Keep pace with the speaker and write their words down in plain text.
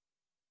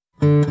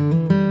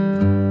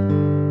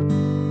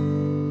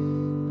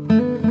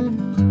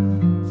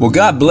Well,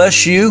 God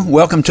bless you.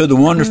 Welcome to the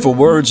Wonderful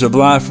Words of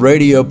Life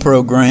radio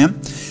program.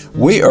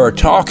 We are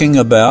talking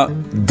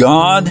about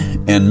God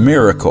and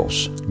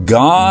miracles.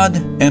 God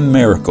and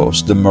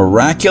miracles. The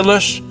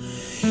miraculous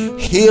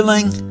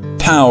healing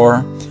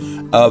power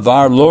of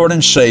our Lord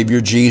and Savior,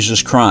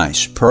 Jesus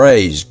Christ.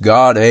 Praise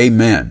God.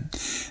 Amen.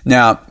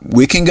 Now,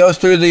 we can go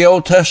through the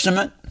Old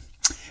Testament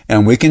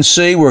and we can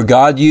see where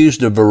God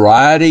used a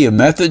variety of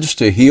methods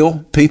to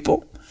heal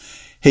people.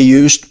 He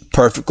used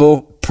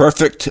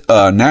perfect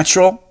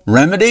natural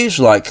remedies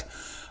like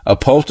a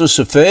poultice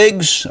of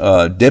figs,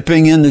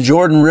 dipping in the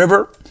Jordan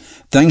River,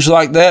 things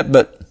like that.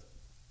 But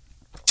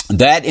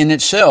that in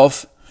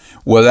itself,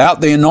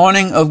 without the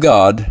anointing of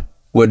God,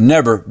 would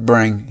never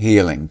bring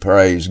healing.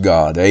 Praise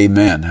God.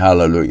 Amen.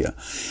 Hallelujah.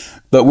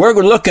 But we're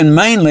looking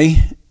mainly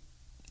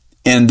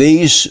in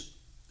these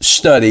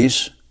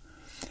studies,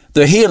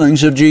 the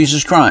healings of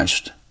Jesus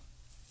Christ.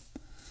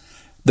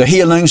 The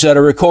healings that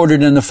are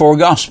recorded in the four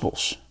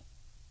Gospels.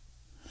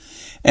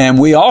 And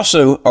we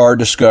also are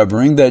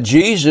discovering that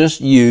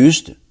Jesus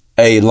used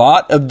a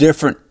lot of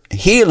different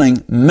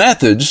healing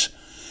methods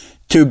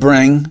to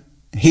bring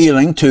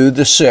healing to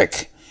the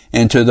sick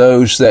and to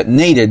those that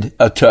needed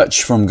a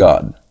touch from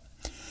God.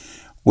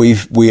 We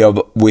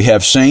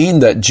have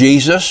seen that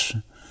Jesus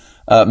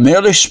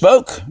merely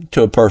spoke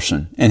to a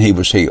person and he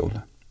was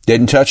healed.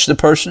 Didn't touch the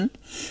person,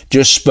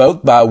 just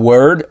spoke by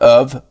word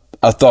of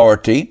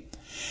authority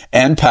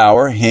and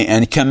power,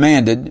 and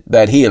commanded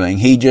that healing.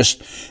 He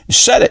just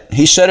said it.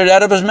 He said it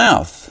out of his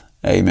mouth.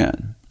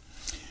 Amen.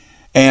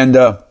 And,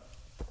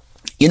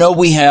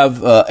 we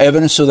have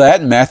evidence of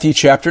that in Matthew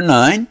chapter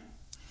 9.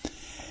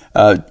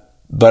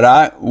 But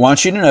I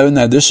want you to know,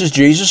 now this is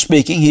Jesus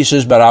speaking. He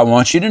says, but I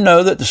want you to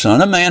know that the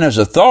Son of Man has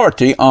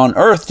authority on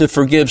earth to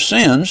forgive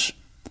sins.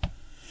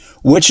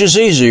 Which is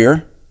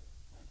easier,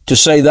 to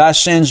say thy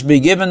sins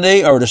be given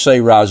thee, or to say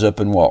rise up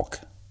and walk?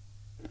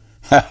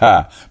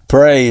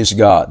 Praise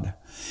God.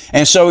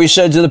 And so he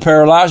said to the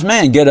paralyzed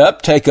man, get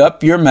up, take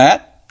up your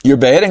mat, your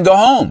bed, and go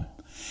home.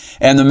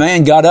 And the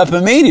man got up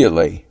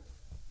immediately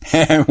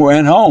and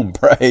went home.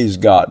 Praise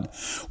God.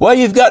 Well,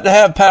 you've got to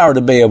have power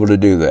to be able to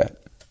do that.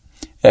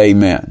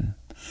 Amen.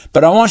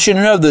 But I want you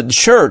to know that the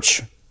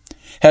church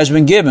has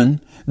been given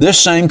this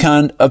same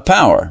kind of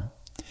power.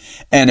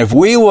 And if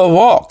we will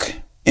walk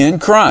in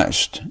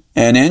Christ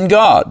and in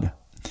God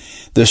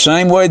the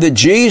same way that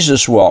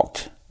Jesus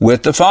walked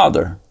with the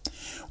Father,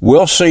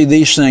 we'll see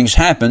these things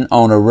happen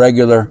on a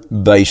regular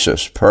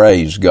basis.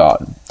 Praise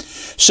God.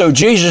 So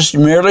Jesus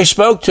merely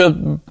spoke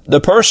to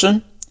the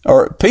person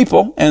or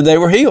people and they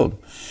were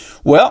healed.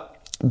 Well,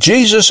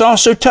 Jesus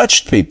also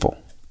touched people.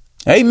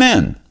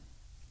 Amen.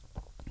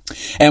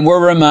 And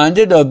we're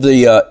reminded of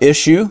the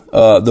issue,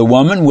 the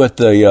woman with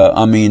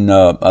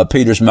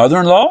Peter's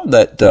mother-in-law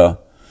that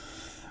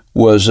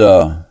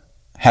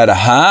had a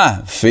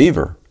high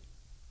fever.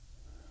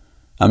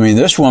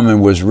 This woman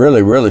was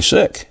really, really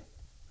sick.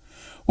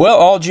 Well,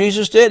 all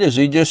Jesus did is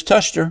he just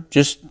touched her,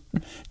 just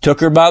took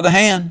her by the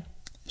hand.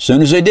 As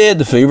soon as he did,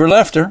 the fever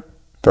left her.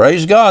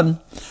 Praise God.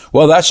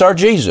 Well, that's our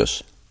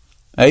Jesus.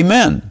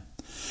 Amen.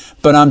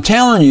 But I'm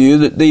telling you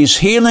that these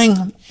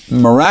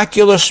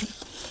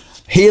miraculous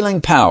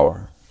healing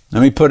power,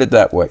 let me put it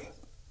that way,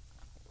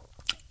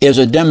 is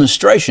a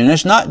demonstration.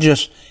 It's not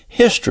just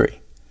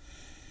history.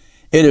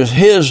 It is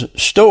his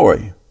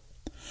story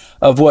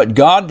of what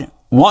God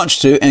wants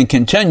to and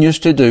continues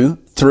to do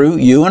through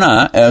you and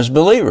I as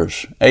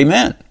believers.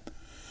 Amen.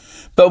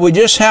 But we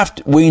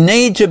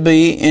need to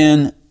be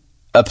in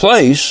a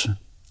place,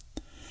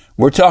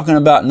 we're talking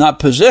about not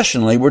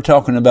positionally, we're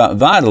talking about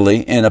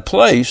vitally, in a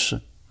place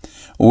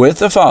with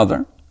the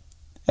Father.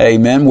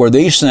 Amen. Where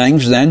these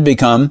things then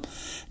become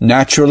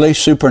naturally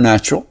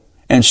supernatural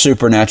and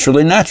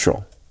supernaturally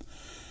natural.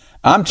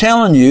 I'm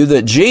telling you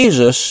that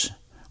Jesus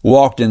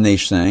walked in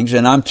these things,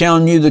 and I'm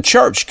telling you the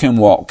church can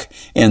walk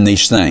in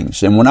these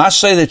things. And when I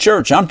say the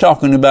church, I'm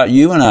talking about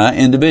you and I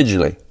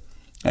individually.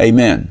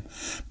 Amen.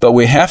 But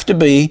we have to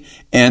be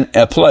in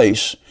a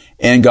place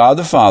in God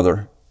the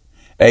Father,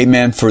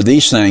 amen, for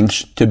these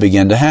things to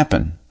begin to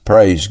happen.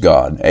 Praise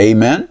God.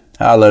 Amen.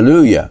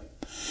 Hallelujah.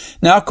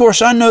 Now, of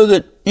course, I know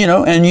that,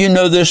 and you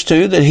know this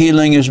too, that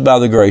healing is by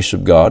the grace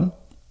of God.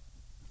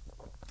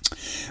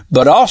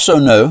 But also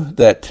know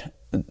that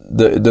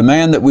the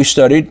man that we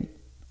studied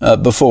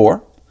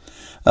before,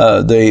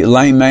 the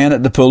lame man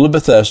at the pool of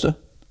Bethesda,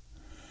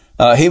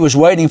 he was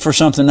waiting for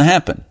something to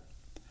happen.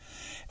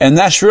 And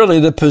that's really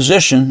the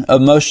position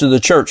of most of the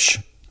church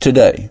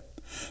today.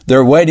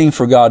 They're waiting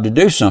for God to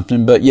do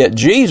something, but yet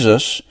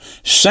Jesus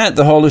sent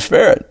the Holy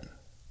Spirit.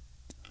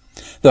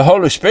 The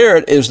Holy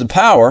Spirit is the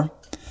power,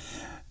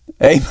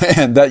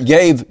 amen, that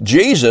gave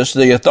Jesus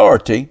the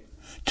authority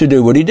to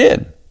do what he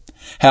did.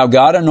 How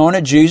God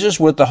anointed Jesus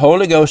with the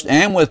Holy Ghost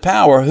and with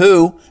power,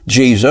 who,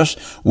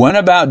 Jesus, went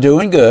about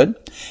doing good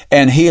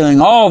and healing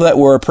all that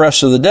were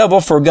oppressed of the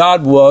devil, for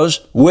God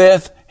was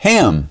with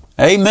him.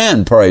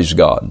 Amen. Praise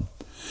God.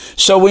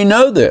 So we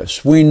know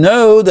this. We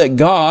know that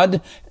God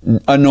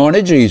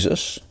anointed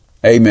Jesus.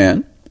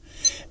 Amen.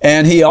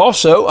 And he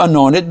also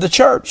anointed the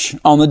church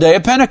on the day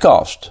of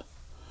Pentecost.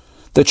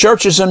 The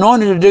church is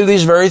anointed to do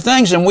these very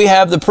things, and we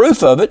have the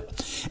proof of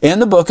it in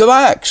the book of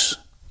Acts.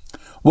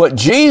 What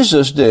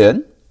Jesus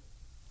did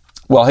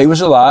while he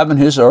was alive in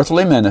his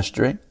earthly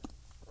ministry,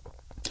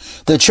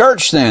 the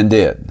church then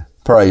did.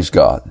 Praise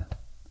God.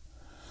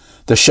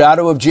 The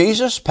shadow of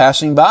Jesus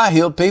passing by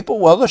healed people.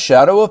 Well, the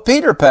shadow of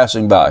Peter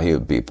passing by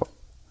healed people.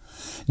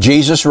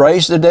 Jesus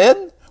raised the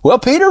dead. Well,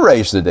 Peter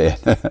raised the dead.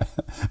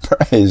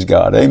 Praise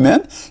God.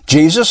 Amen.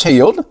 Jesus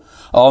healed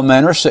all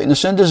manner of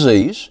sickness and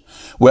disease.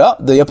 Well,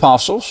 the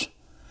apostles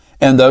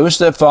and those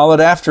that followed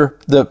after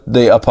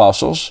the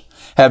apostles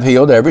have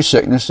healed every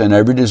sickness and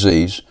every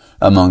disease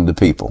among the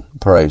people.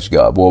 Praise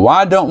God. Well,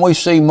 why don't we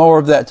see more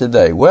of that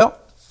today? Well,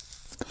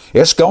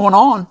 it's going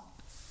on.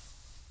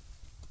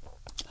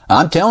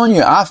 I'm telling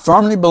you, I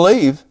firmly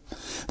believe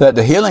that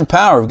the healing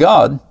power of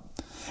God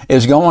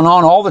is going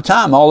on all the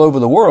time, all over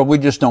the world. We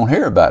just don't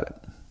hear about it.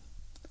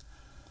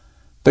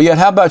 But yet,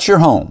 how about your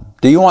home?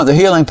 Do you want the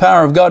healing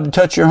power of God to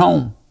touch your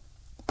home?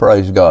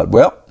 Praise God.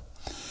 Well,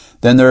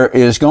 then there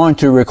is going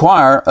to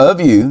require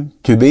of you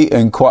to be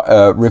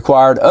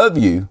required of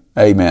you,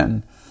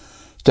 amen,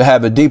 to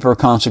have a deeper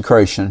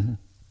consecration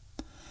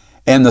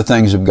in the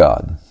things of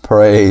God.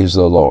 Praise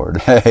the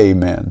Lord.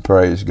 Amen.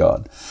 Praise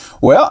God.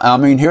 Well, I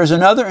mean, here's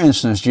another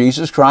instance.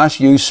 Jesus Christ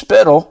used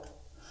spittle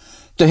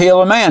to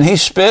heal a man. He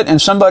spit in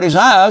somebody's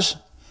eyes,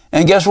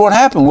 and guess what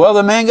happened? Well,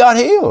 the man got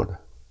healed.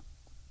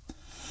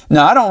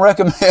 Now, I don't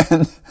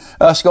recommend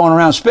us going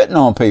around spitting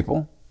on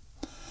people,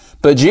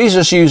 but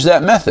Jesus used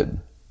that method.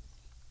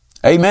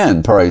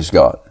 Amen. Praise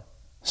God.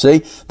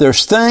 See,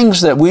 there's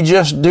things that we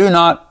just do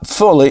not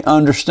fully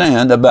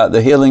understand about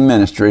the healing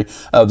ministry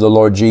of the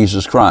Lord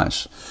Jesus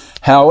Christ.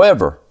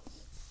 However,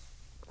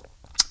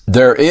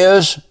 there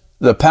is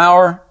the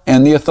power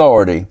and the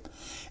authority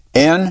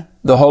in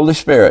the Holy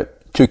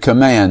Spirit to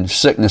command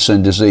sickness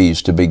and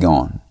disease to be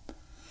gone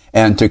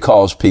and to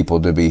cause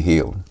people to be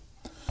healed.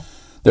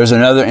 There's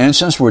another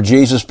instance where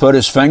Jesus put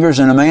his fingers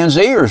in a man's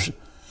ears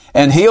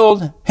and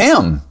healed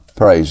him.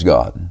 Praise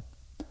God.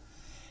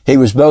 He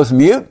was both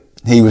mute,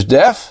 he was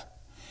deaf,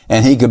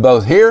 and he could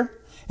both hear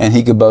and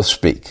he could both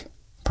speak.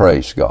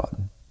 Praise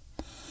God.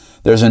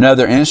 There's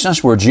another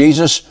instance where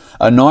Jesus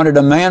anointed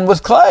a man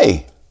with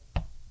clay.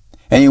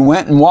 And he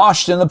went and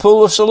washed in the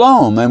pool of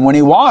Siloam. And when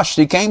he washed,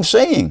 he came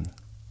seeing.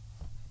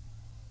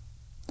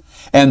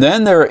 And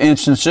then there are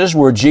instances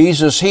where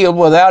Jesus healed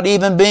without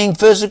even being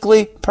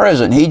physically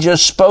present. He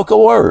just spoke a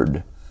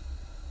word,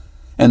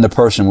 and the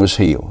person was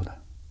healed.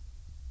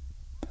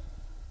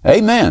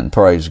 Amen.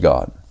 Praise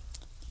God.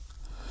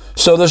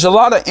 So there's a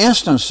lot of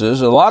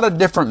instances, a lot of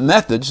different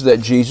methods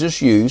that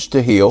Jesus used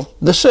to heal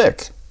the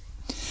sick.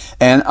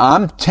 And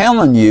I'm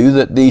telling you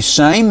that these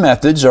same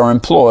methods are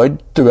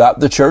employed throughout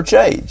the church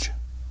age.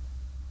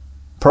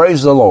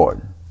 Praise the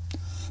Lord.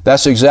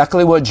 That's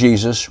exactly what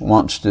Jesus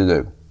wants to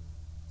do.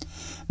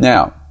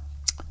 Now,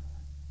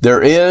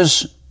 there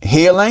is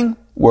healing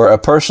where a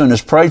person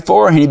is prayed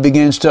for and he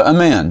begins to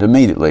amend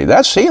immediately.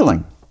 That's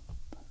healing.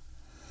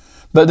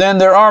 But then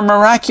there are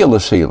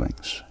miraculous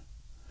healings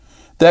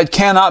that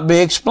cannot be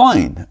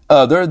explained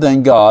other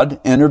than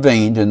God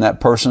intervened in that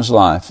person's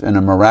life in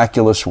a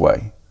miraculous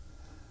way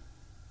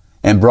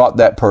and brought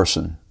that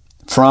person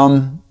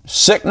from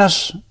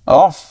sickness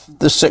off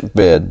the sick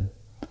bed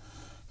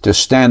to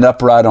stand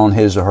upright on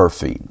his or her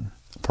feet.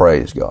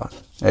 Praise God.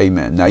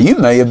 Amen. Now, you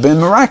may have been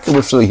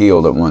miraculously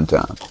healed at one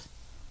time.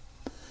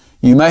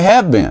 You may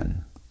have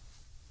been.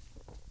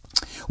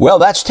 Well,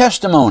 that's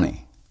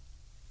testimony.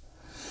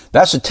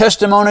 That's a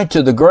testimony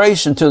to the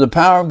grace and to the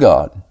power of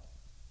God.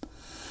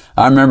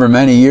 I remember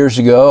many years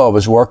ago, I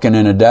was working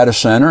in a data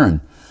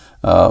center,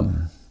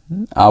 and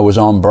I was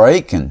on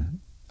break, and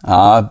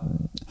I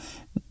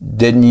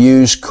didn't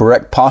use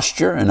correct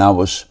posture, and I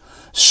was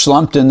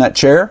slumped in that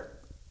chair.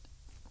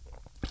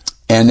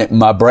 And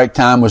my break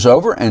time was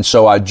over, and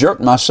so I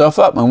jerked myself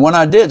up. And when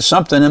I did,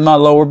 something in my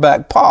lower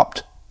back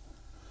popped.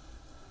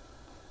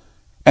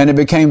 And it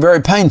became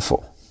very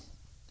painful.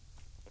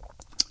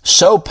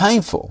 So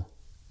painful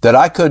that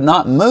I could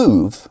not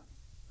move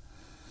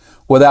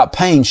without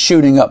pain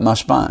shooting up my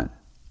spine.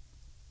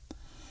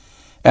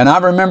 And I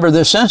remember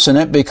this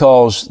incident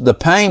because the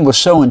pain was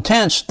so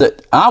intense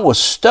that I was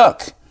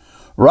stuck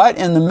right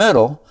in the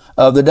middle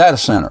of the data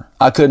center.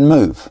 I couldn't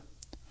move.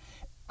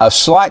 A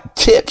slight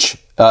twitch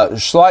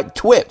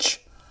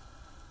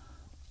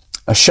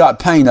shot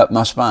pain up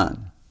my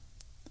spine.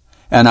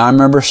 And I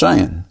remember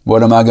saying,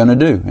 what am I going to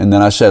do? And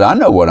then I said, I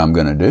know what I'm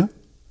going to do.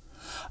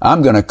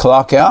 I'm going to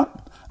clock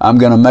out. I'm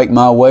going to make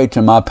my way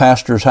to my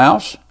pastor's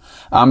house.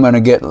 I'm going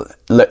to get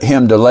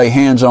him to lay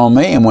hands on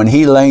me. And when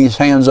he lays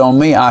hands on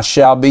me, I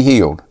shall be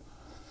healed.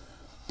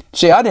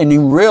 See, I didn't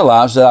even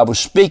realize that I was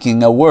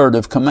speaking a word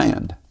of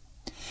command.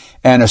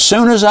 And as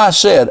soon as I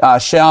said, I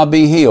shall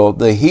be healed,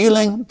 the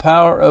healing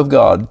power of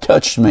God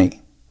touched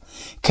me,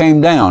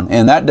 came down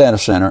in that data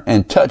center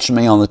and touched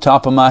me on the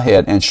top of my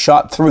head and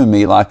shot through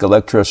me like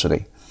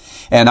electricity.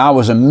 And I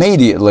was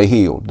immediately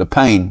healed. The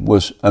pain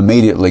was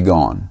immediately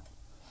gone.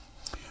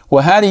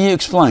 Well, how do you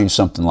explain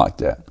something like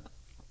that?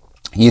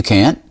 You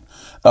can't,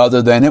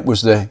 other than it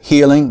was the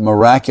healing,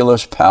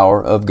 miraculous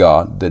power of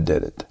God that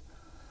did it.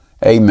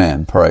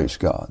 Amen. Praise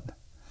God.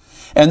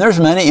 And there's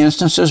many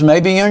instances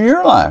maybe in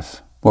your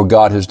life where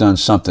God has done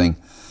something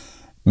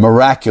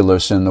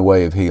miraculous in the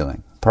way of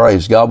healing.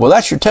 Praise God. Well,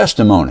 that's your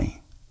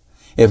testimony.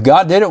 If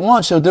God did it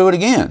once, He'll do it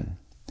again.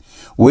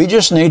 We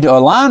just need to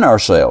align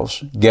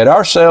ourselves, get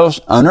ourselves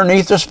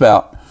underneath the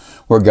spout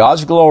where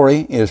God's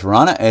glory is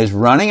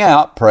running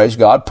out, praise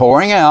God,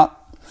 pouring out,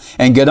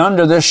 and get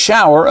under this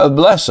shower of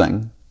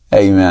blessing,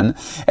 amen,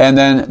 and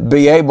then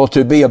be able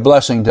to be a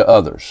blessing to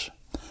others.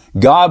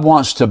 God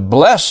wants to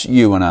bless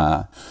you and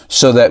I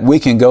so that we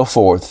can go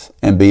forth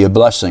and be a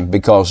blessing,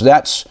 because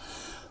that's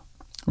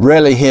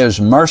really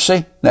His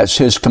mercy, that's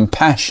His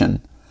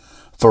compassion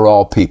for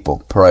all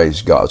people.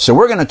 Praise God. So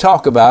we're going to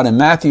talk about in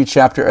Matthew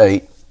chapter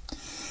 8,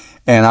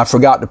 and I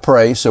forgot to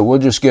pray, so we'll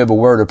just give a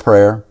word of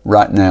prayer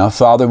right now.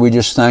 Father, we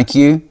just thank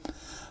you.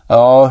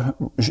 Oh,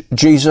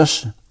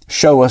 Jesus,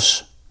 show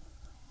us.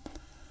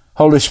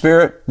 Holy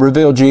Spirit,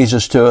 reveal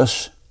Jesus to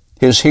us,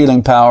 His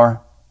healing power,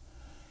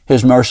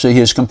 His mercy,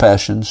 His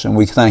compassions, and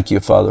we thank you,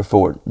 Father,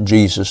 for it. In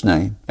Jesus'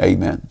 name,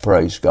 amen.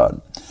 Praise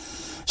God.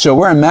 So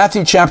we're in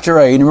Matthew chapter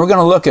 8, and we're going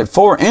to look at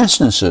 4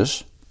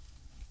 instances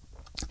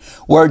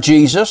where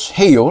Jesus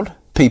healed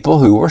people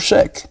who were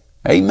sick.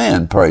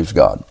 Amen. Praise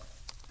God.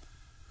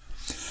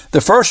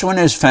 The first one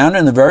is found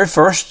in the very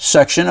first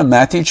section of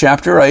Matthew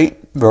chapter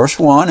 8, verse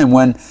 1. And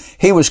when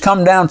He was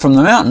come down from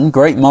the mountain,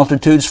 great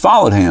multitudes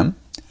followed Him.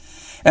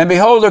 And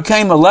behold, there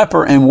came a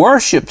leper and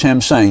worshipped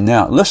Him, saying,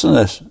 now listen to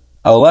this,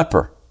 a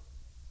leper,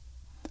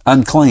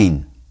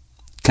 unclean,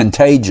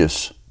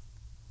 contagious.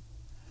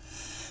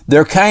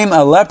 There came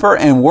a leper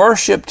and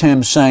worshipped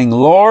Him, saying,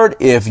 Lord,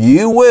 if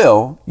you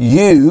will,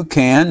 you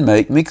can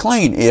make me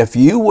clean. If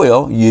you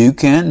will, you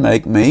can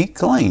make me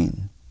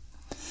clean.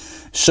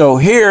 So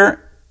here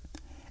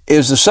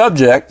is the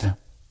subject,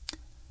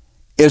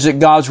 is it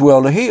God's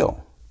will to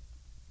heal?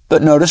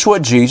 But notice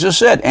what Jesus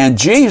said. And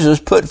Jesus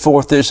put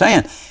forth His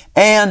hand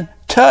and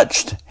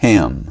touched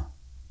him.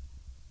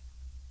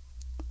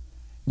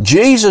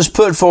 Jesus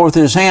put forth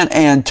His hand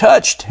and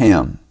touched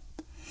him.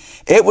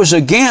 It was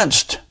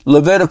against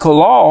Levitical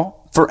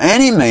law for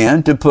any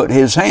man to put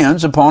his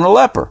hands upon a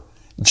leper.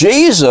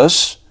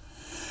 Jesus,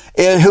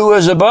 who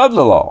is above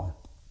the law,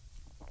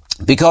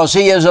 because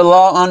He is a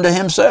law unto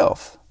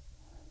Himself.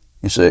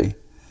 You see,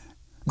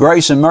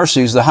 grace and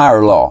mercy is the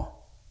higher law.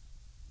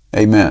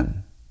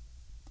 Amen.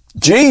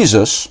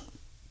 Jesus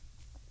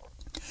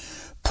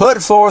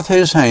put forth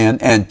His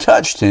hand and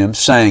touched him,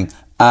 saying,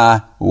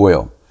 I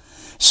will.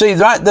 See,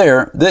 right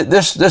there,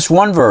 this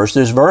one verse,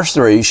 this verse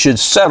 3, should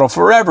settle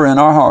forever in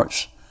our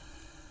hearts,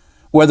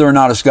 whether or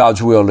not it's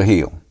God's will to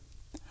heal.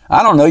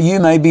 I don't know, you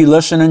may be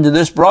listening to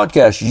this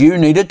broadcast. You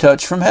need a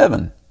touch from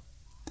heaven.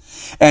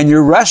 And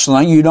you're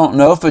wrestling, you don't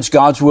know if it's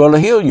God's will to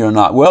heal you or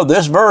not. Well,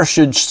 this verse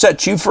should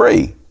set you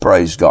free,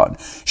 praise God.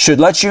 Should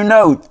let you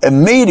know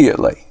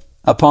immediately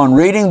upon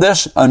reading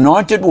this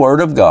anointed word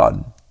of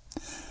God,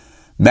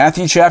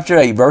 Matthew chapter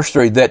 8, verse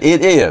 3, that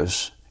it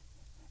is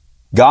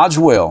God's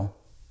will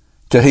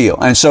to heal.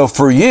 And so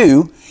for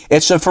you,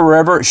 it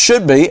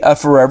should be a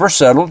forever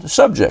settled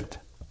subject.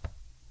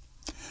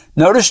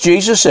 Notice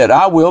Jesus said,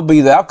 I will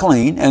be thou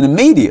clean, and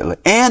immediately,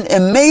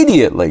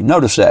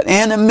 notice that,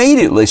 and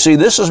immediately, see,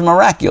 this is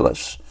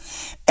miraculous,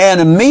 and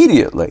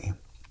immediately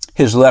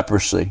his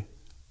leprosy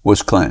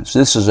was cleansed.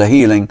 This is a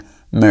healing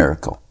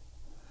miracle.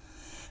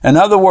 In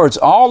other words,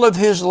 all of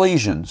his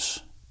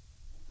lesions,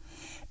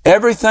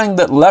 everything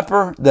that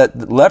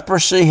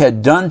leprosy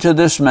had done to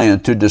this man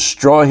to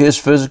destroy his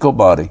physical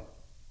body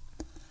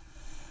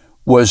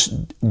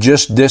was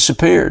just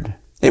disappeared.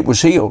 It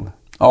was healed.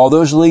 All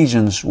those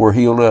lesions were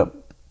healed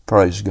up.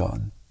 Praise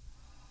God.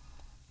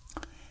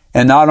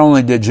 And not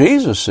only did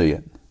Jesus see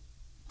it,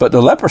 but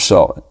the leper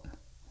saw it.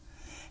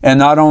 And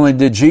not only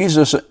did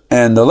Jesus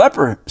and the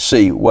leper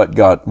see what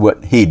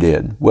he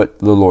did, what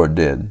the Lord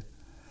did,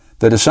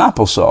 the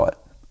disciples saw it.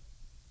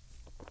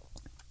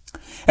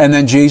 And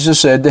then Jesus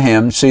said to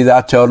him, see,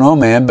 thou tell no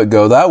man, but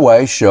go thy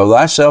way, show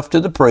thyself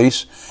to the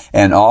priests,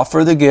 and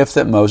offer the gift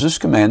that Moses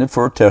commanded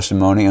for a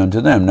testimony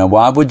unto them. Now,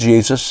 why would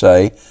Jesus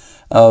say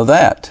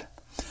that?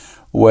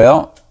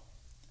 Well,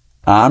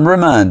 I'm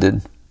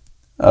reminded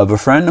of a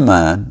friend of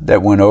mine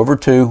that went over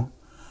to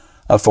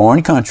a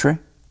foreign country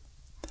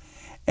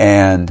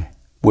and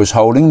was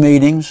holding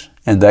meetings,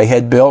 and they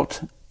had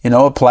built,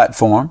 a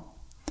platform.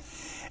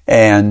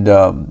 And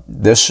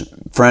this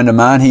friend of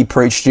mine, he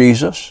preached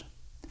Jesus.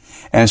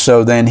 And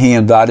so then he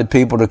invited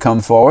people to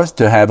come forth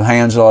to have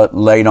hands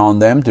laid on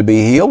them to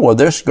be healed. Well,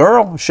 this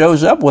girl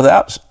shows up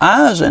without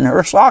eyes in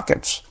her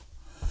sockets.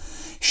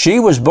 She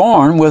was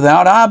born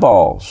without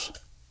eyeballs.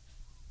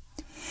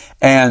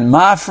 And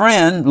my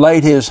friend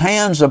laid his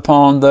hands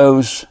upon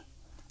those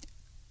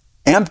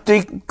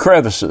empty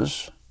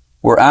crevices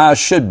where eyes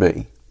should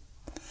be,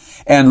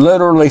 and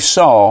literally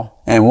saw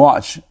and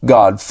watched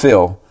God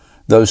fill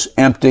those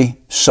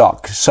empty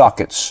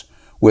sockets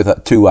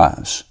with 2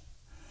 eyes.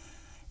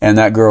 And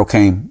that girl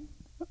came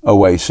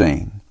away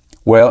seeing.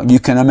 Well, you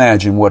can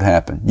imagine what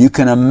happened. You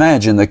can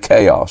imagine the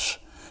chaos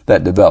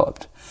that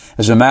developed.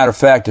 As a matter of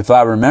fact, if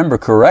I remember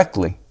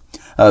correctly,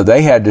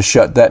 they had to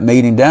shut that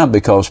meeting down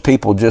because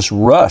people just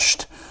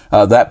rushed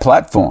that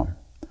platform.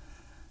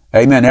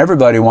 Amen.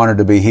 Everybody wanted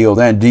to be healed.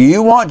 And do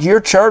you want your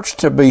church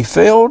to be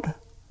filled?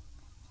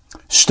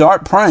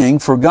 Start praying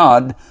for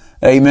God,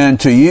 amen,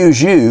 to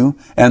use you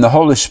and the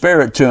Holy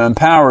Spirit to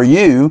empower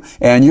you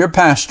and your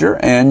pastor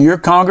and your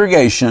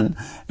congregation,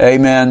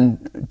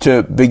 amen,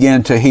 to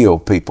begin to heal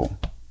people.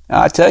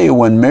 I tell you,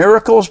 when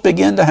miracles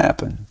begin to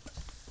happen,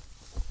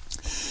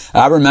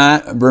 I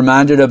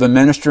reminded of a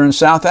minister in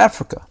South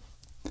Africa.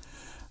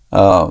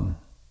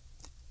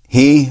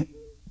 He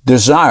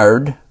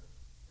desired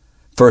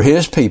for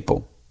his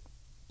people,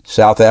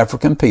 South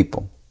African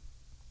people,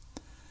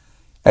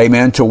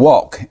 amen, to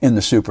walk in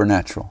the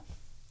supernatural.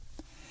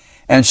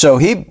 And so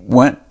he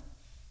went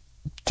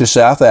to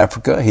South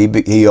Africa.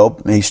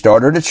 He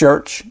started a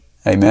church,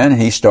 amen,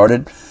 and he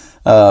started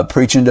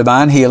preaching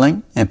divine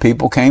healing, and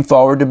people came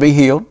forward to be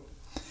healed,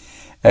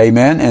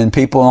 amen, and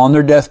people on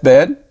their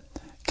deathbed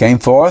came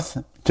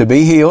forth to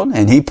be healed,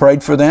 and he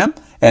prayed for them,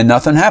 and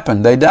nothing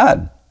happened. They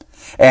died.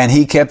 And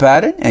he kept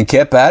at it and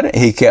kept at it.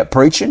 He kept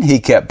preaching. He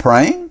kept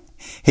praying.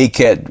 He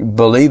kept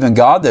believing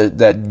God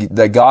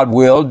that God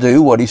will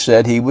do what he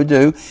said he would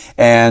do.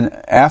 And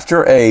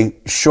after a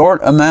short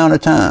amount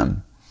of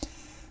time,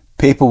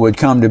 people would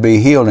come to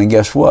be healed. And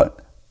guess what?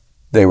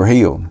 They were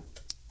healed.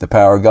 The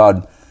power of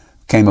God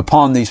came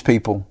upon these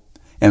people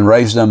and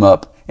raised them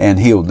up and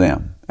healed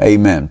them.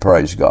 Amen.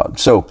 Praise God.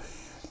 So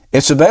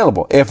it's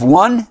available. If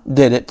one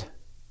did it,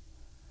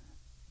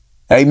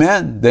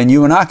 amen, then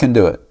you and I can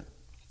do it.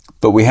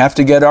 But we have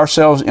to get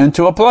ourselves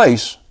into a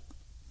place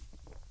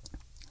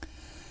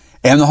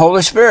and the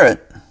Holy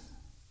Spirit,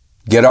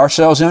 get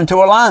ourselves into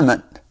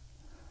alignment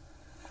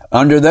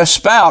under this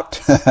spout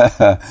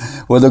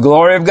where the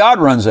glory of God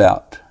runs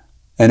out.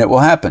 And it will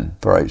happen,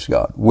 praise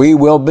God. We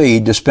will be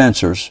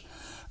dispensers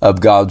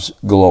of God's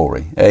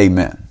glory.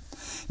 Amen.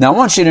 Now I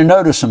want you to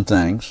notice some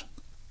things.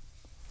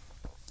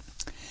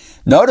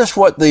 Notice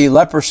what the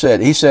leper said.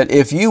 He said,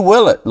 if you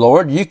will it,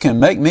 Lord, you can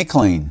make me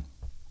clean.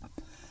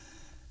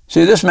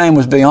 See, this man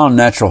was beyond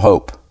natural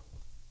hope.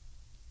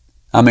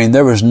 I mean,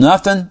 there was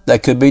nothing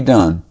that could be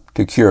done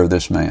to cure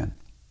this man.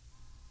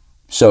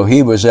 So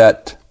he was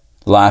at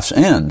life's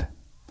end.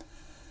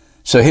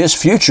 So his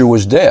future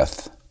was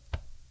death.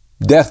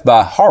 Death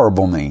by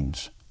horrible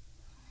means.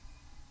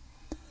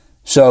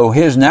 So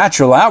his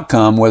natural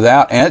outcome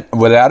without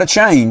a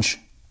change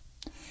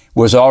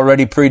was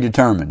already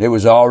predetermined. It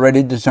was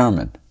already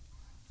determined.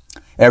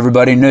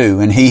 Everybody knew,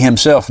 and he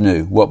himself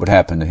knew what would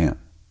happen to him.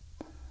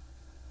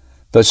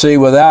 But see,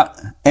 without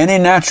any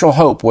natural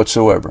hope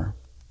whatsoever,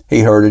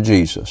 he heard of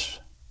Jesus.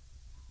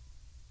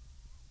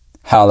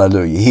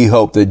 Hallelujah. He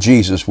hoped that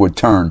Jesus would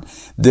turn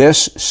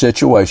this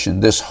situation,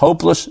 this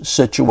hopeless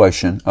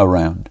situation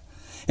around.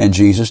 And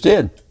Jesus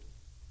did.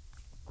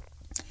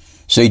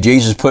 See,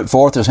 Jesus put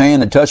forth his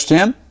hand and touched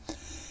him,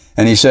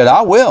 and he said,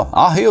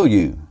 I'll heal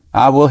you.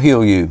 I will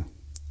heal you.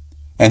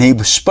 And he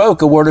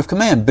spoke a word of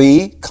command,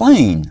 be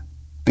clean,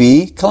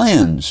 be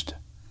cleansed.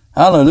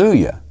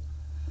 Hallelujah.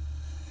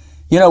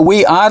 You know,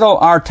 we idle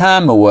our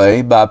time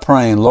away by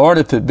praying, Lord,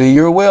 if it be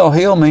your will,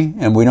 heal me.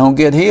 And we don't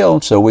get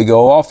healed. So we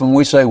go off and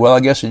we say, well, I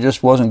guess it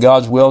just wasn't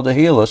God's will to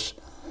heal us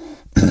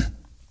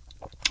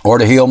or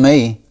to heal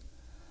me.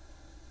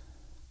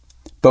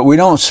 But we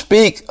don't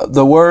speak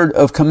the word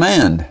of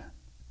command.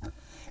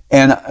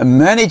 And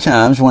many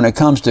times when it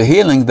comes to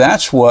healing,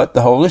 that's what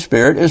the Holy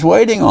Spirit is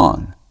waiting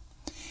on.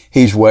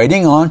 He's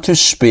waiting on to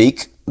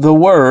speak the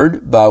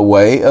word by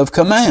way of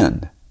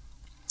command.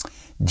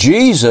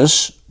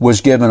 Jesus was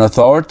given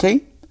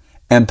authority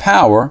and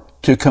power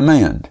to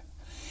command.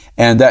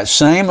 And that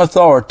same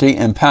authority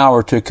and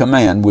power to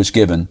command was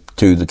given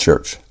to the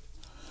church.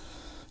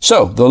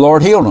 So the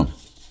Lord healed him.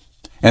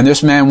 And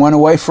this man went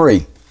away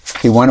free.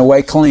 He went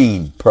away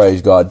clean,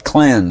 praise God,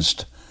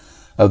 cleansed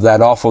of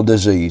that awful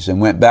disease, and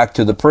went back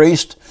to the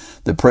priest.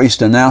 The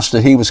priest announced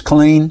that he was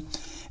clean.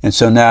 And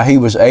so now he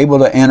was able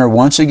to enter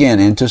once again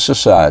into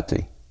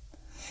society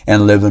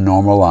and live a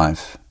normal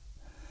life.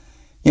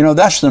 You know,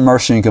 that's the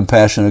mercy and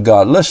compassion of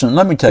God. Listen,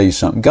 let me tell you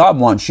something. God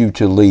wants you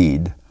to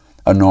lead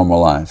a normal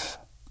life.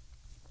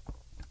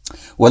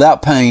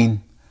 Without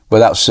pain,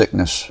 without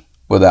sickness,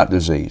 without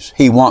disease.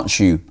 He wants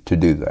you to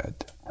do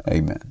that.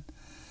 Amen.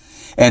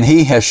 And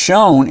he has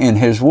shown in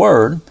his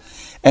word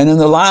and in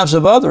the lives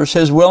of others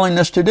his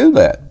willingness to do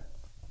that.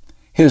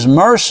 His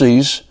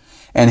mercies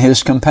and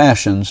his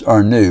compassions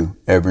are new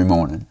every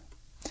morning.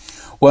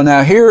 Well,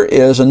 now here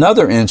is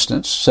another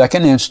instance,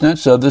 second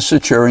instance of the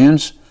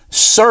centurion's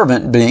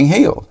servant being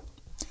healed.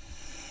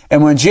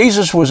 And when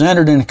Jesus was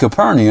entered into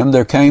Capernaum,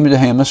 there came to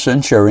him a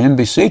centurion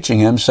beseeching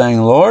him,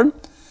 saying, Lord,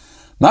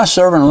 my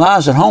servant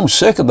lies at home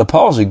sick of the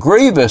palsy,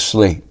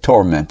 grievously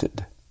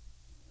tormented.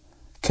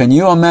 Can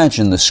you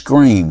imagine the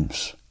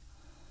screams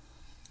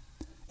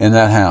in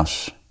that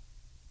house?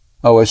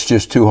 Oh, it's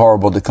just too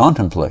horrible to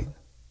contemplate.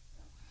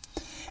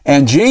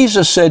 And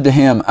Jesus said to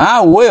him,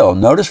 I will.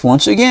 Notice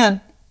once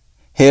again,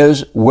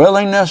 his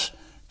willingness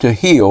to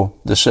heal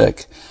the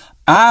sick.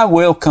 I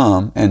will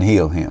come and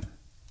heal him.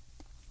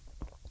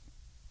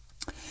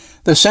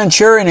 The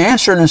centurion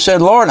answered and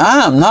said, Lord,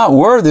 I am not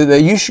worthy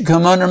that you should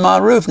come under my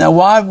roof. Now,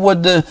 why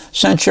would the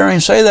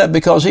centurion say that?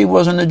 Because he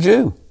wasn't a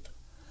Jew.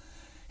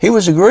 He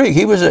was a Greek.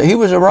 He was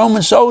a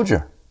Roman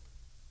soldier.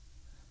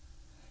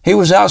 He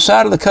was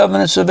outside of the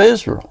covenants of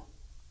Israel.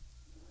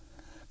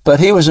 But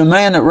he was a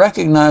man that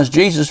recognized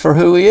Jesus for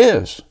who he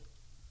is.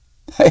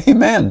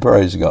 Amen,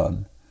 praise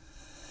God.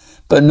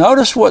 But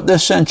notice what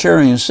this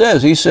centurion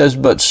says. He says,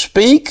 but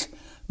speak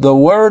the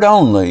word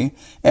only,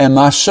 and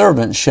my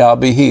servant shall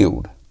be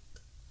healed.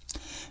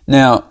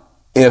 Now,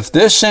 if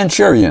this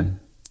centurion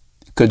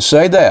could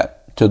say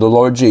that to the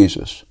Lord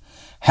Jesus,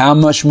 how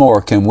much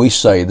more can we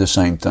say the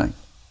same thing?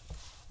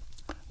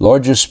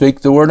 Lord, just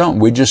speak the word only.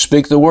 We just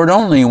speak the word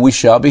only and we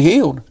shall be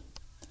healed.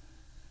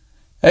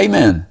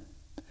 Amen.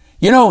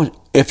 You know,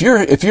 if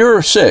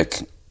you're sick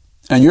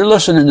and you're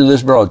listening to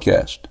this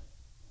broadcast,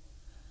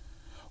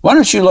 why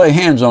don't you lay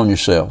hands on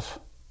yourself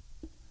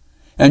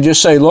and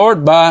just say,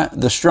 Lord, by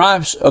the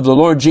stripes of the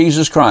Lord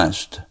Jesus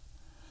Christ,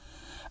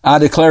 I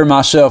declare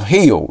myself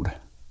healed.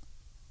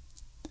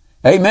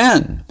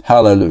 Amen.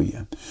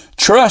 Hallelujah.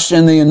 Trust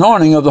in the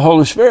anointing of the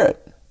Holy Spirit.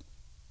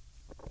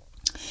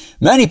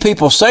 Many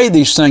people say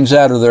these things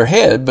out of their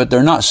head, but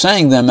they're not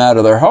saying them out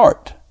of their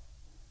heart.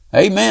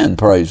 Amen.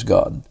 Praise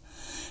God.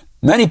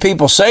 Many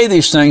people say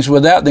these things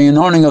without the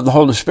anointing of the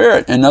Holy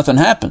Spirit, and nothing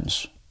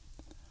happens.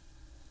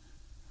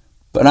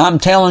 But I'm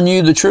telling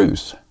you the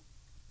truth.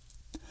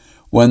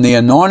 When the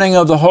anointing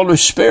of the Holy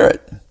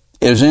Spirit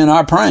is in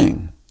our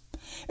praying,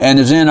 and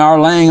is in our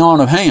laying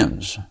on of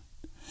hands,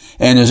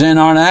 and is in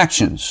our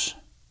actions,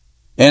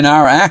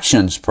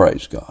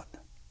 praise God,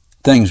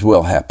 things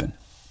will happen.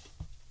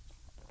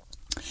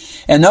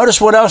 And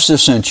notice what else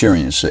this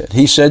centurion said.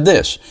 He said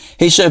this.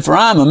 He said, for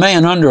I am a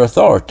man under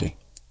authority,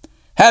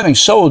 having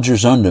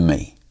soldiers under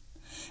me.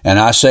 And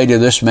I say to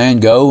this man,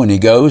 go, and he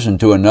goes, and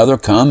to another,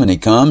 come, and he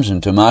comes,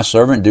 and to my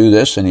servant, do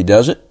this, and he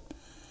does it.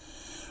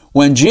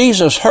 When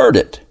Jesus heard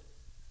it,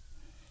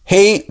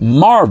 he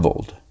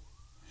marveled,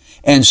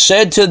 and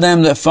said to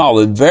them that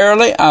followed,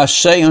 verily I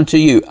say unto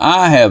you,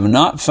 I have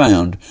not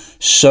found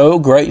so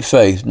great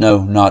faith,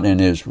 no, not in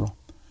Israel.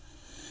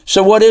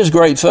 So what is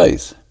great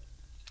faith?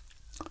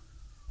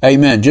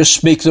 Amen. Just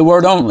speak the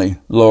word only,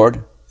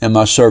 Lord, and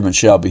my servant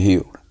shall be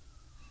healed.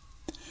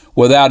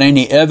 Without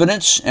any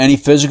evidence, any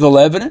physical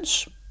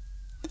evidence,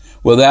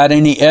 without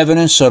any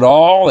evidence at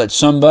all that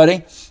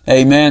somebody,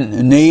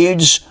 amen,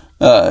 needs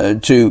to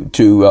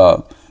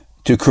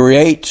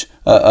create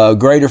a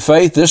greater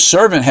faith. This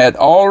servant had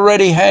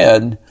already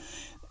had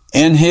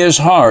in his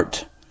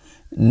heart,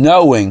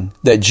 knowing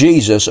that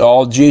Jesus,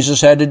 all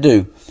Jesus had to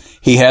do,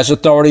 he has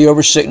authority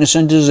over sickness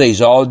and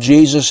disease. All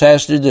Jesus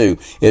has to do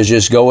is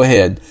just go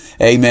ahead,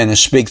 amen, and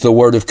speak the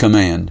word of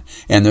command,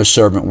 and the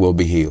servant will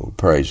be healed.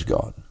 Praise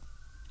God.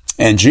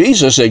 And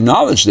Jesus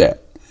acknowledged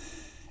that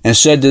and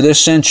said to this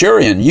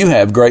centurion, you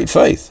have great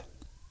faith.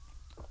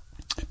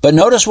 But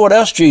notice what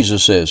else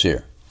Jesus says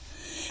here.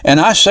 And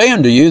I say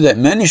unto you that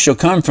many shall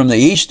come from the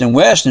east and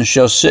west and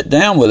shall sit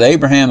down with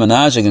Abraham and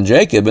Isaac and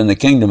Jacob in the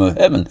kingdom of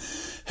heaven.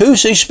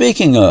 Who's he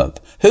speaking of?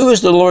 Who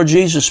is the Lord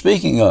Jesus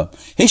speaking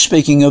of? He's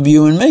speaking of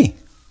you and me.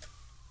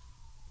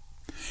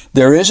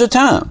 There is a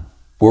time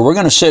where we're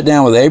going to sit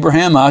down with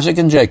Abraham, Isaac,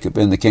 and Jacob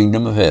in the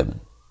kingdom of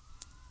heaven.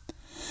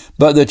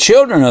 But the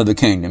children of the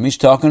kingdom, he's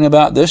talking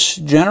about this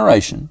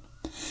generation,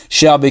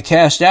 shall be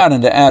cast out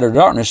into outer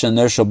darkness, and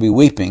there shall be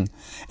weeping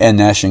and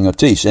gnashing of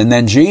teeth. And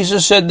then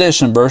Jesus said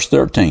this in verse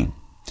 13,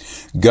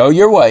 go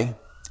your way,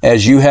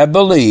 as you have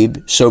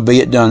believed, so be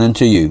it done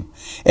unto you.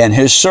 And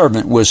his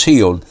servant was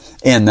healed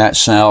in that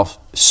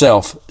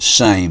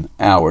self-same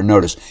hour.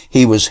 Notice,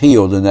 he was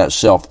healed in that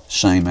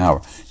self-same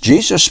hour.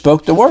 Jesus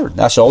spoke the word.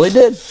 That's all he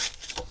did.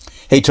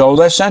 He told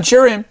that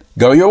centurion,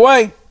 go your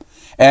way,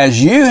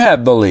 as you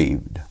have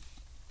believed.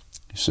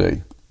 You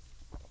see,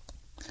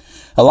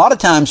 a lot of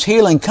times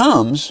healing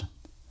comes,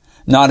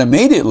 not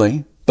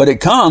immediately, but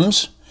it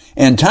comes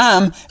in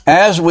time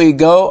as we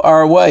go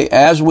our way,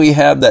 as we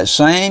have that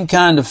same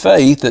kind of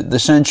faith that the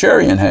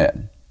centurion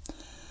had.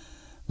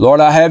 Lord,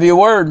 I have your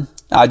word.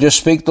 I just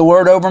speak the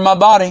word over my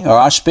body, or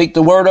I speak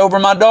the word over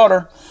my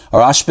daughter,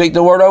 or I speak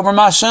the word over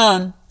my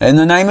son in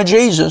the name of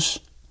Jesus.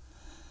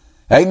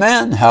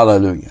 Amen.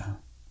 Hallelujah.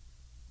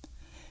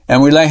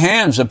 And we lay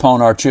hands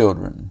upon our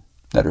children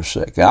that are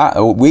sick.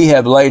 We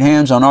have laid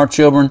hands on our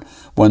children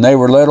when they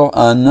were little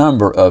a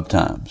number of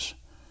times.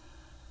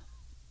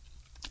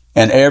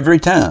 And every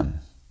time,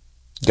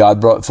 God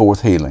brought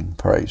forth healing.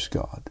 Praise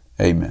God.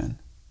 Amen.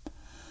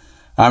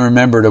 I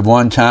remembered of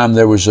one time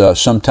there was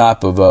some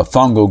type of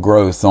fungal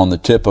growth on the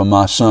tip of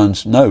my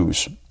son's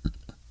nose.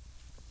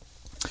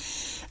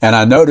 And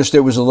I noticed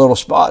it was a little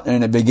spot,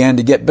 and it began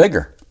to get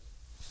bigger.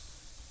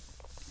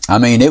 I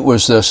mean, it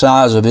was the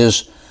size of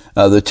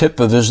the tip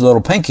of his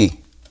little pinky.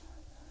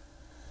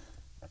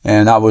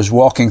 And I was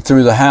walking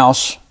through the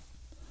house,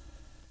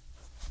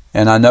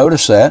 and I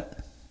noticed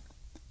that.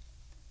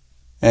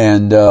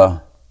 and,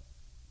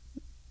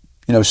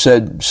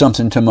 said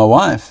something to my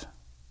wife.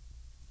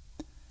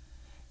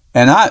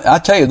 And I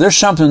tell you, there's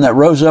something that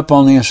rose up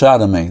on the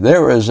inside of me.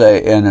 There is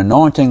an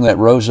anointing that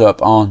rose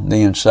up on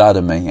the inside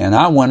of me. And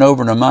I went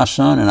over to my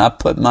son and I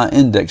put my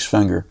index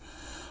finger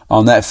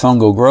on that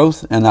fungal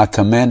growth and I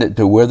commanded it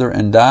to wither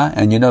and die.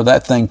 And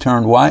that thing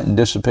turned white and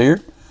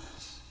disappeared.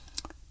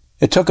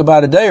 It took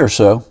about a day or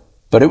so,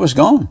 but it was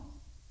gone.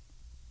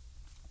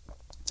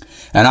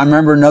 And I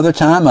remember another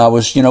time I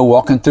was,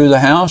 walking through the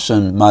house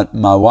and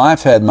my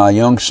wife had my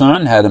young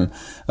son, had him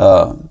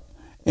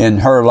in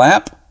her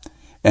lap.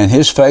 And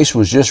his face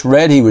was just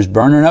red. He was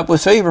burning up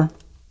with fever.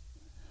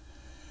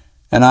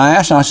 And I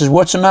asked her, I said,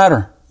 what's the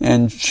matter?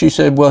 And she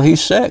said, well,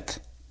 he's sick.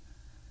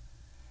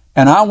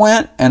 And I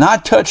went and I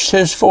touched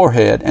his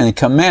forehead and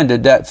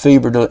commanded that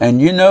fever to, and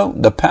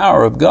the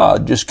power of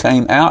God just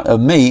came out of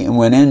me and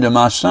went into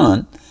my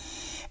son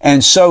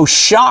and so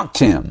shocked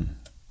him.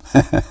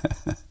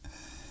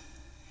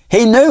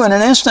 He knew in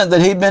an instant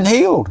that he'd been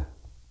healed.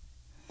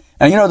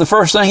 And the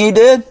first thing he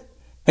did?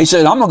 He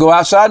said, I'm going to go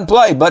outside and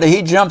play. But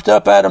he jumped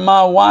up out of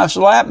my wife's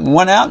lap and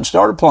went out and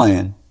started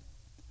playing.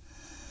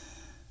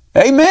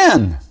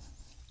 Amen.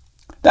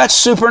 That's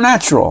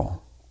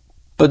supernatural.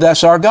 But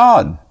that's our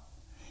God.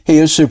 He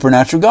is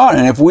supernatural God.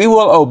 And if we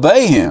will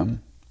obey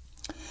Him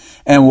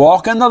and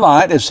walk in the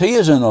light as He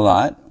is in the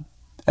light,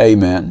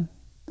 amen,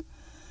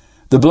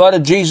 the blood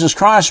of Jesus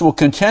Christ will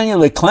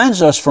continually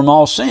cleanse us from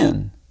all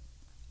sin.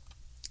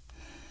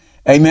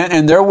 Amen.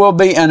 And there will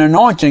be an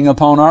anointing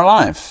upon our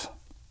life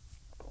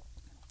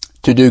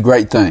to do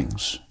great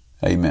things.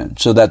 Amen.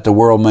 So that the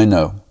world may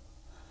know.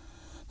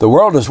 The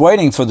world is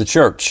waiting for the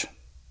church.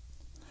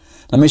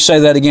 Let me say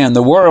that again.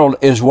 The world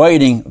is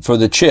waiting for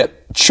the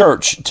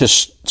church to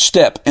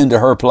step into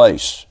her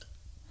place.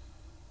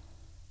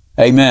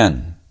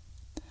 Amen.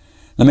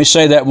 Let me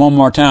say that one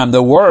more time.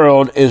 The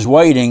world is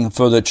waiting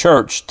for the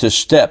church to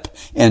step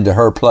into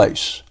her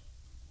place.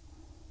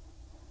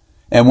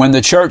 And when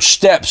the church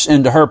steps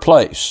into her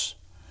place,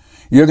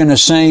 you're going to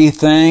see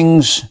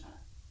things,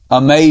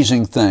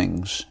 amazing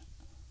things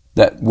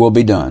that will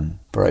be done.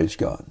 Praise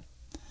God.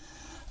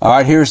 All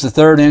right, here's the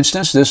third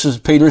instance. This is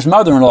Peter's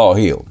mother-in-law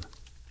healed.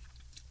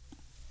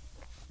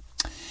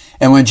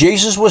 And when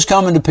Jesus was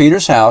coming to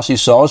Peter's house, he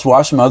saw his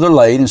wife's mother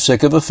laid and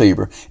sick of a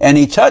fever. And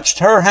he touched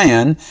her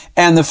hand,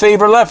 and the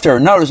fever left her.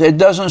 Notice, it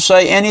doesn't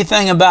say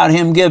anything about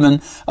him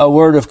giving a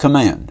word of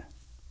command.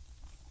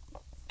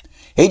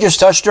 He just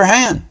touched her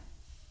hand.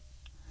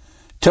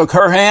 Took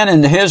her hand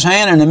into his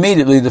hand, and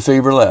immediately the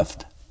fever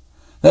left.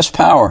 That's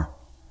power.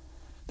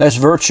 That's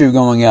virtue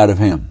going out of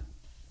him.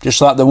 Just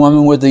like the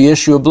woman with the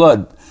issue of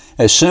blood.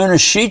 As soon as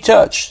she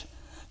touched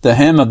the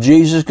hem of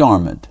Jesus'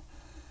 garment,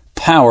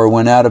 power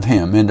went out of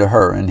him into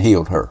her and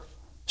healed her.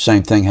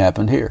 Same thing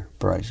happened here.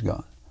 Praise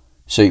God.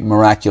 See,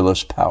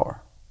 miraculous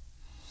power.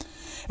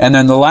 And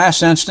then the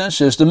last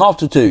instance is the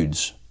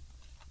multitudes.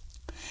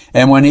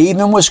 And when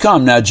evening was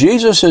come, now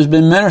Jesus has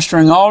been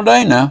ministering all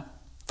day now,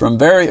 from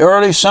very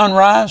early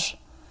sunrise,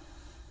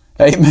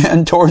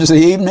 amen, towards the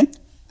evening.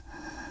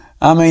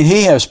 I mean,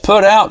 he has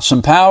put out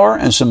some power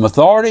and some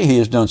authority. He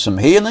has done some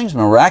healings,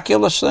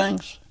 miraculous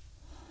things.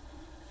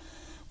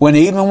 When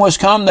evening was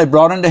come, they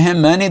brought unto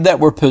him many that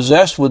were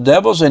possessed with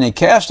devils, and he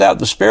cast out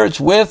the spirits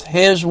with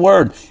his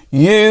word.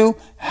 You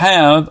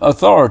have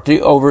authority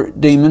over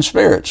demon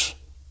spirits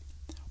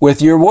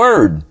with your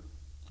word.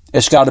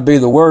 It's got to be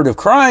the word of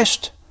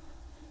Christ.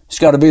 It's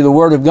got to be the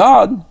word of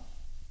God.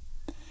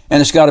 And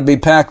it's got to be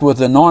packed with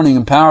the anointing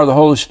and power of the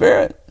Holy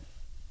Spirit.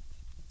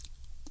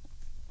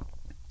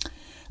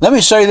 Let me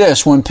say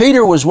this. When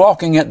Peter was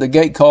walking at the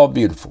gate called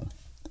Beautiful,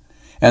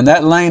 and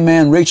that lame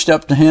man reached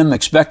up to him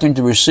expecting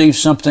to receive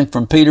something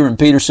from Peter, and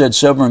Peter said,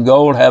 silver and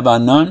gold have I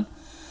none,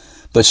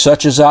 but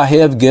such as I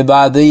have give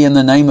I thee in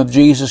the name of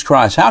Jesus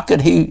Christ. How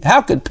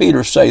could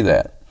Peter say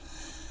that?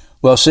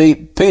 Well, see,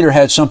 Peter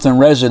had something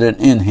resident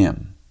in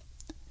him.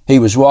 He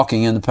was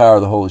walking in the power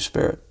of the Holy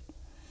Spirit.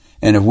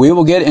 And if we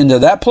will get into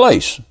that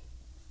place,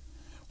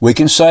 we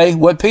can say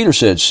what Peter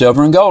said,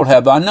 silver and gold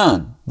have I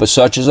none, but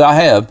such as I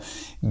have,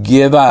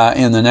 give I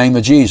in the name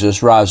of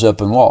Jesus, rise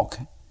up and walk.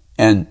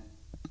 And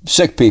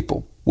sick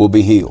people will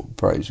be healed.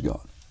 Praise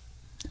God.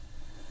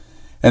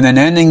 And then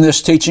ending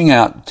this teaching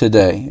out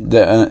today,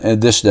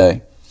 this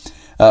day,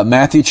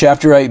 Matthew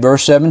chapter 8,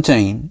 verse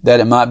 17,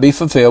 that it might be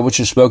fulfilled, which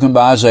is spoken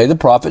by Isaiah the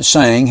prophet,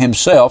 saying,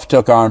 himself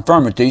took our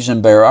infirmities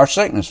and bare our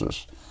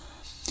sicknesses.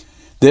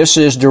 This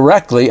is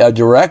directly a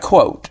direct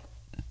quote.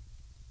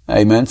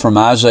 Amen. From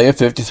Isaiah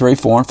 53,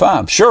 4 and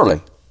 5.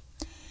 Surely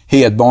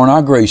he had borne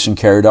our griefs and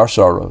carried our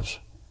sorrows.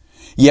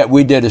 Yet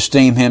we did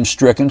esteem him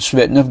stricken,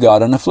 smitten of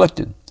God, and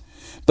afflicted.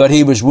 But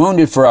he was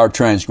wounded for our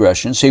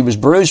transgressions. He was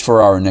bruised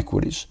for our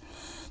iniquities.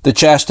 The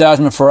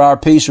chastisement for our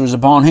peace was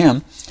upon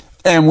him.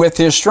 And with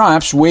his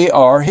stripes we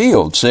are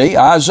healed. See,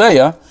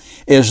 Isaiah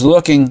is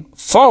looking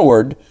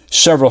forward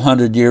several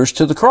hundred years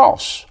to the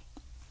cross.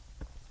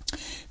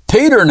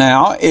 Peter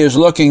now is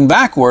looking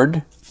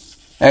backward,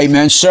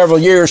 amen, several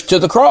years to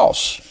the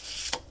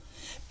cross.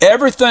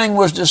 Everything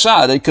was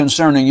decided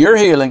concerning your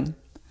healing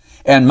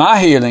and my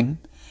healing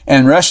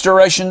and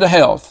restoration to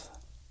health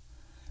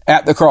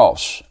at the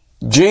cross.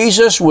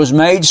 Jesus was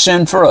made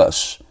sin for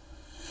us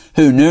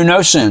who knew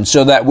no sin,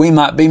 so that we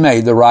might be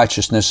made the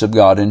righteousness of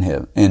God in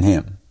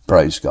him.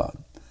 Praise God.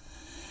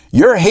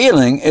 Your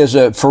healing is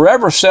a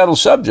forever settled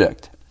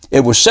subject.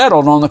 It was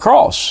settled on the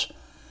cross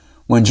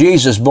when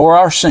Jesus bore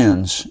our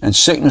sins and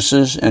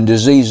sicknesses and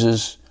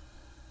diseases.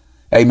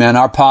 Amen.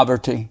 Our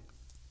poverty,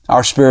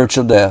 our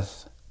spiritual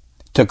death.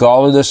 Took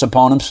all of this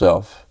upon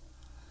himself.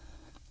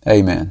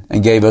 Amen.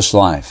 And gave us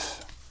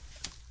life.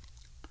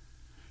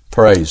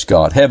 Praise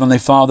God. Heavenly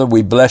Father,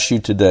 we bless you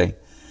today.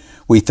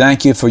 We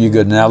thank you for your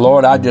good. Now,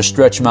 Lord, I just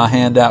stretch my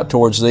hand out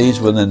towards these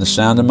within the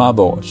sound of my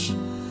voice.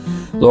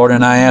 Lord,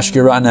 and I ask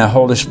you right now,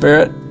 Holy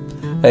Spirit,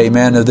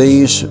 amen, of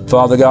these,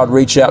 Father God,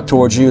 reach out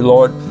towards you,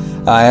 Lord.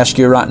 I ask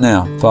you right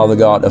now, Father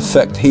God,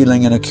 effect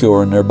healing and a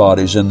cure in their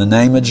bodies. In the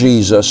name of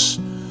Jesus,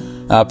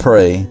 I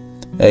pray,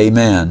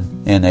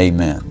 amen and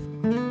amen.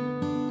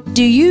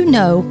 Do you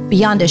know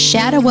beyond a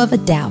shadow of a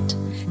doubt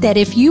that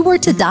if you were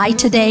to die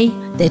today,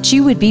 that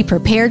you would be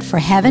prepared for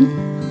heaven?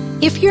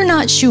 If you're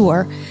not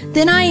sure,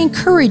 then I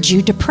encourage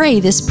you to pray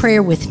this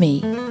prayer with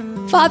me.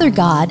 Father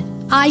God,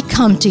 I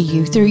come to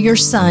you through your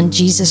Son,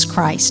 Jesus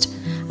Christ.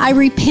 I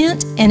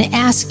repent and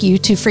ask you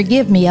to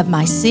forgive me of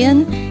my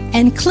sin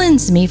and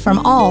cleanse me from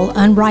all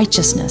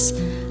unrighteousness.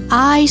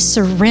 I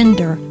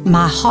surrender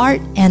my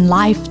heart and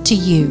life to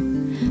you.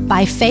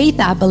 By faith,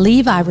 I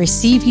believe I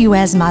receive you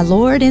as my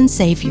Lord and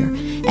Savior,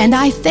 and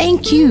I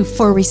thank you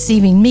for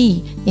receiving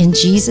me in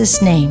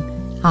Jesus' name.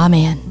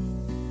 Amen.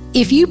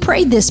 If you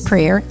prayed this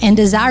prayer and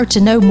desire to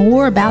know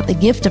more about the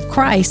gift of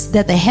Christ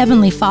that the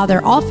Heavenly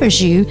Father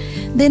offers you,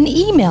 then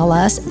email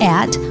us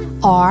at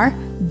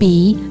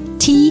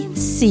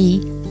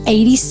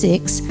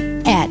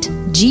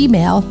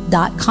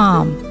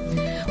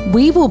rbtc86@gmail.com.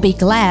 We will be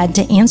glad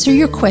to answer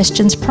your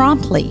questions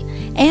promptly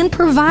and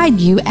provide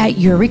you at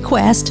your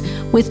request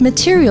with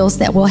materials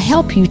that will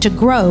help you to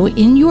grow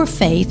in your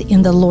faith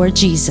in the Lord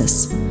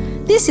Jesus.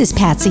 This is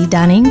Patsy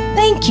Dunning.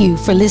 Thank you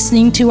for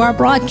listening to our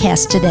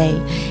broadcast today.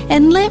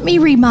 And let me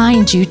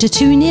remind you to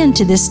tune in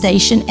to this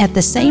station at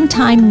the same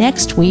time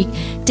next week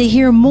to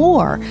hear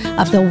more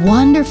of the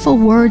wonderful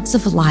words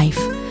of life.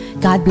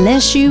 God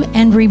bless you,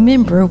 and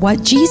remember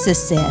what Jesus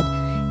said,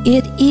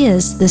 it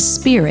is the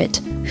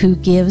Spirit who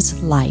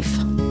gives life.